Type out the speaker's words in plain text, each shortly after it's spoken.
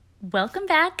Welcome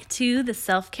back to the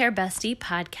Self-Care Bestie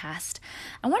podcast.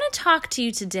 I want to talk to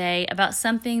you today about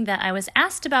something that I was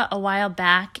asked about a while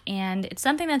back, and it's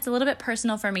something that's a little bit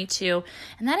personal for me too,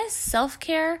 and that is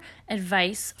self-care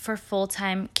advice for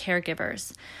full-time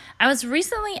caregivers. I was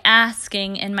recently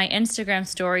asking in my Instagram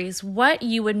stories what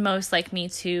you would most like me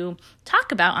to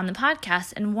talk about on the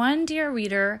podcast, and one dear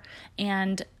reader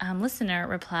and listener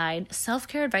replied,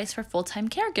 self-care advice for full-time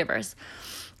caregivers.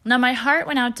 Now, my heart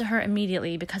went out to her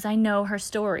immediately because I know her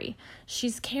story.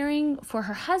 She's caring for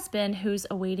her husband who's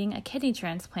awaiting a kidney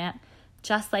transplant,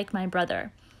 just like my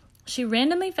brother. She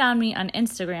randomly found me on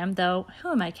Instagram, though who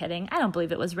am I kidding? I don't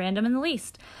believe it was random in the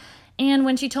least. And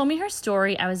when she told me her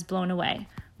story, I was blown away.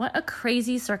 What a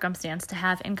crazy circumstance to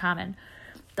have in common.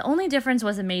 The only difference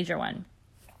was a major one.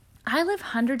 I live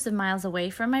hundreds of miles away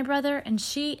from my brother, and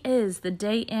she is the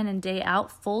day in and day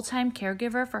out full-time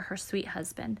caregiver for her sweet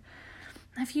husband.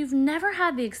 If you've never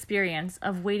had the experience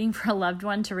of waiting for a loved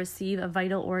one to receive a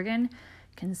vital organ,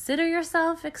 consider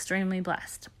yourself extremely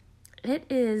blessed. It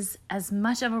is as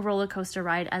much of a roller coaster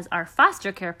ride as our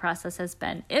foster care process has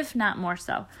been, if not more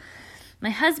so. My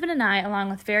husband and I,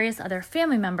 along with various other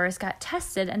family members, got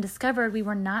tested and discovered we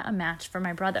were not a match for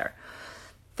my brother.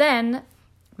 Then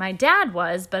my dad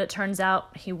was, but it turns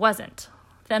out he wasn't.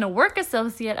 Then a work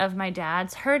associate of my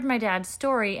dad's heard my dad's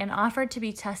story and offered to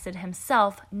be tested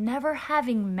himself, never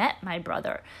having met my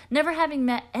brother, never having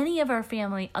met any of our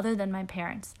family other than my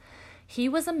parents. He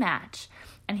was a match,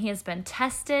 and he has been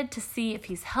tested to see if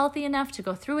he's healthy enough to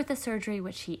go through with the surgery,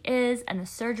 which he is, and the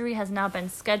surgery has now been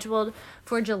scheduled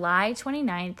for July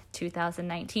 29th,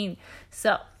 2019.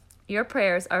 So your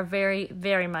prayers are very,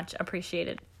 very much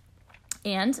appreciated.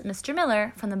 And Mr.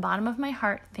 Miller, from the bottom of my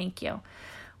heart, thank you.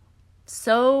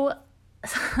 So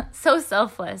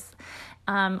selfless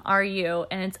are you,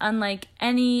 and it's unlike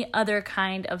any other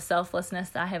kind of selflessness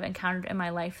that I have encountered in my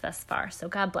life thus far, so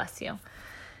God bless you.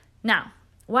 Now,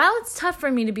 while it's tough for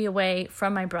me to be away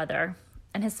from my brother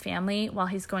and his family while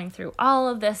he's going through all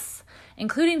of this,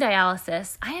 including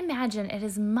dialysis, I imagine it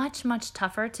is much, much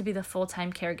tougher to be the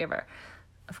full-time caregiver.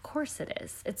 Of course it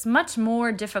is. It's much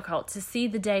more difficult to see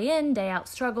the day in, day out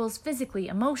struggles physically,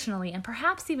 emotionally, and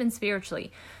perhaps even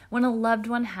spiritually when a loved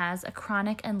one has a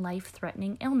chronic and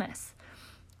life-threatening illness.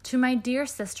 To my dear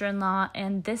sister-in-law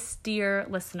and this dear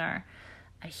listener,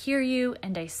 I hear you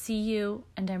and I see you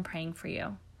and I'm praying for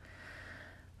you.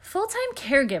 Full-time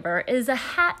caregiver is a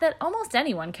hat that almost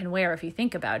anyone can wear if you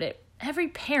think about it. Every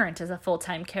parent is a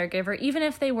full-time caregiver, even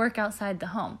if they work outside the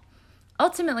home.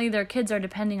 Ultimately, their kids are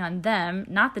depending on them,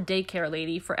 not the daycare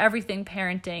lady, for everything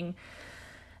parenting.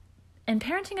 And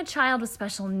parenting a child with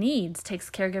special needs takes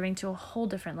caregiving to a whole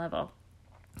different level.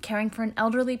 Caring for an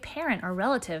elderly parent or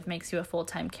relative makes you a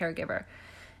full-time caregiver.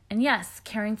 And yes,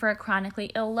 caring for a chronically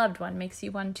ill loved one makes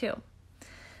you one too.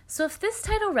 So if this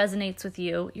title resonates with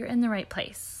you, you're in the right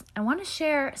place. I want to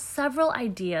share several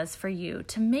ideas for you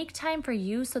to make time for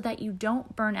you so that you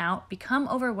don't burn out, become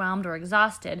overwhelmed or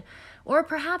exhausted, or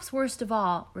perhaps worst of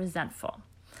all, resentful.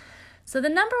 So the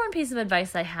number one piece of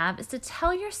advice I have is to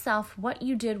tell yourself what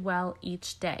you did well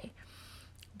each day.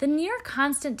 The near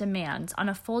constant demands on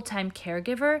a full-time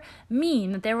caregiver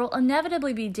mean that there will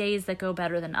inevitably be days that go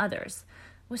better than others.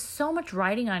 With so much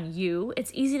riding on you,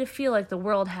 it's easy to feel like the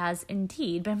world has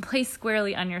indeed been placed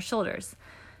squarely on your shoulders.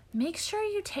 Make sure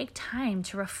you take time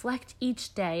to reflect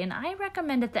each day, and I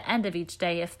recommend at the end of each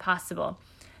day, if possible,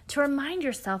 to remind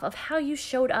yourself of how you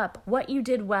showed up, what you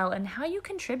did well, and how you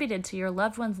contributed to your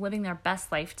loved ones living their best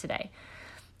life today.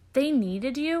 They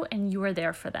needed you, and you were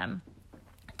there for them.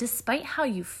 Despite how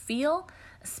you feel,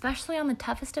 especially on the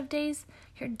toughest of days,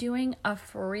 you're doing a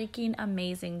freaking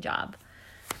amazing job.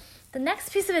 The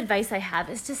next piece of advice I have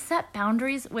is to set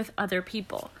boundaries with other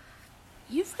people.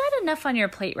 You've got enough on your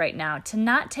plate right now to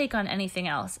not take on anything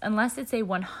else unless it's a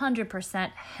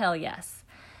 100% hell yes.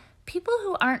 People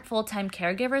who aren't full-time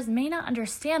caregivers may not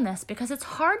understand this because it's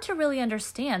hard to really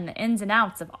understand the ins and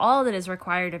outs of all that is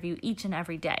required of you each and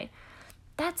every day.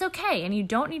 That's okay, and you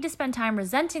don't need to spend time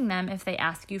resenting them if they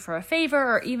ask you for a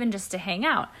favor or even just to hang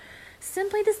out.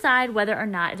 Simply decide whether or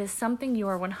not it is something you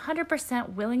are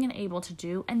 100% willing and able to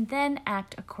do, and then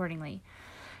act accordingly.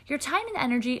 Your time and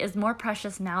energy is more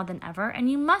precious now than ever, and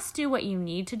you must do what you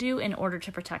need to do in order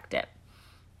to protect it.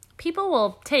 People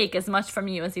will take as much from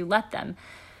you as you let them,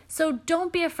 so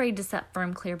don't be afraid to set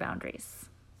firm, clear boundaries.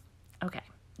 Okay,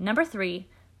 number 3,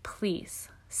 please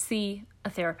see a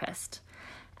therapist.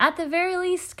 At the very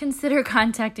least, consider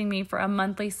contacting me for a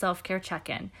monthly self-care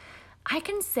check-in. I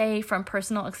can say from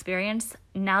personal experience,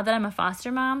 now that I'm a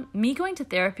foster mom, me going to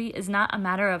therapy is not a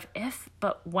matter of if,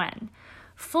 but when.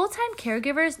 Full-time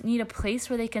caregivers need a place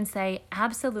where they can say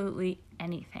absolutely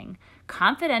anything,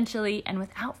 confidentially and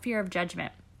without fear of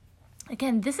judgment.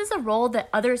 Again, this is a role that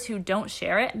others who don't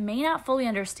share it may not fully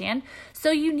understand,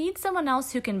 so you need someone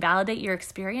else who can validate your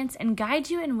experience and guide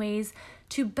you in ways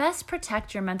to best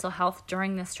protect your mental health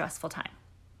during this stressful time.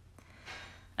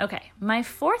 Okay, my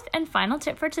fourth and final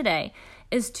tip for today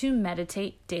is to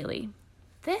meditate daily.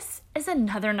 This is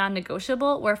another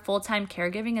non-negotiable where full-time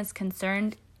caregiving is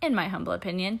concerned, in my humble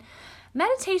opinion.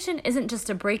 Meditation isn't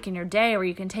just a break in your day where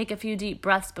you can take a few deep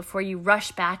breaths before you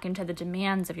rush back into the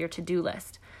demands of your to-do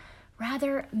list.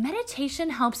 Rather, meditation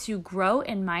helps you grow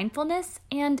in mindfulness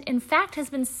and, in fact,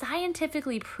 has been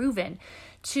scientifically proven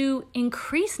to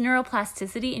increase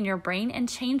neuroplasticity in your brain and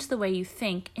change the way you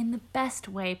think in the best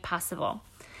way possible.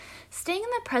 Staying in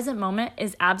the present moment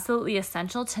is absolutely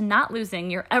essential to not losing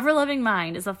your ever-loving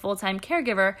mind as a full-time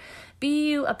caregiver, be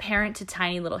you a parent to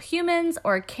tiny little humans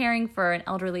or caring for an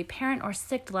elderly parent or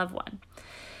sick loved one.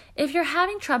 If you're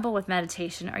having trouble with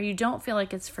meditation or you don't feel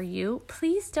like it's for you,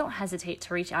 please don't hesitate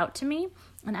to reach out to me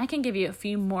and I can give you a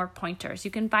few more pointers.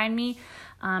 You can find me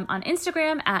on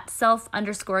Instagram at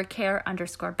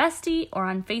self_care_bestie or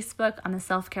on Facebook on the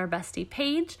Self-Care Bestie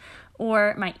page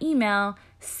or my email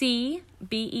cbearse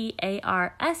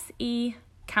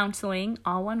counseling,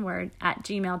 all one word,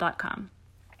 @gmail.com.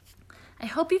 I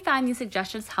hope you find these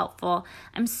suggestions helpful.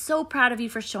 I'm so proud of you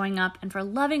for showing up and for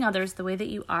loving others the way that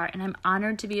you are, and I'm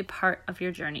honored to be a part of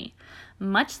your journey.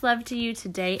 Much love to you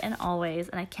today and always,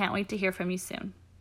 and I can't wait to hear from you soon.